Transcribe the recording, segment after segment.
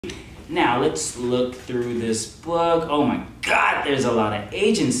Now let's look through this book. Oh my God, there's a lot of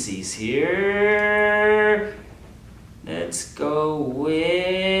agencies here. Let's go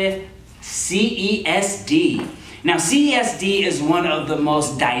with CESD. Now, CESD is one of the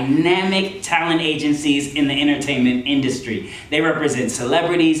most dynamic talent agencies in the entertainment industry. They represent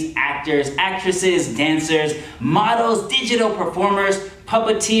celebrities, actors, actresses, dancers, models, digital performers,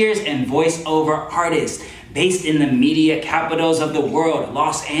 puppeteers, and voiceover artists. Based in the media capitals of the world,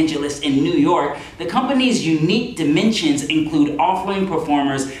 Los Angeles and New York, the company's unique dimensions include offering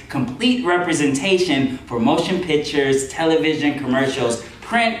performers complete representation for motion pictures, television commercials,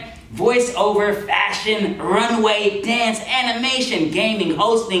 print, voiceover, fashion, runway, dance, animation, gaming,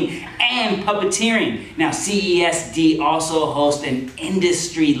 hosting, and puppeteering. Now, CESD also hosts an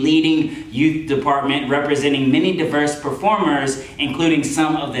industry-leading youth department representing many diverse performers, including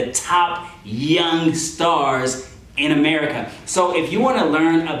some of the top young stars in America. So if you want to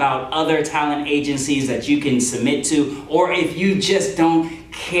learn about other talent agencies that you can submit to, or if you just don't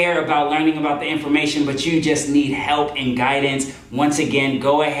care about learning about the information, but you just need help and guidance, once again,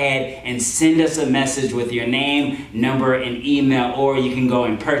 go ahead and send us a message with your name, number, and email, or you can go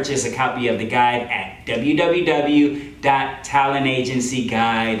and purchase a copy of the guide at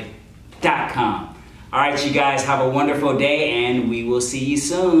www.talentagencyguide.com. All right, you guys have a wonderful day, and we will see you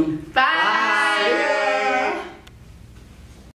soon. Bye.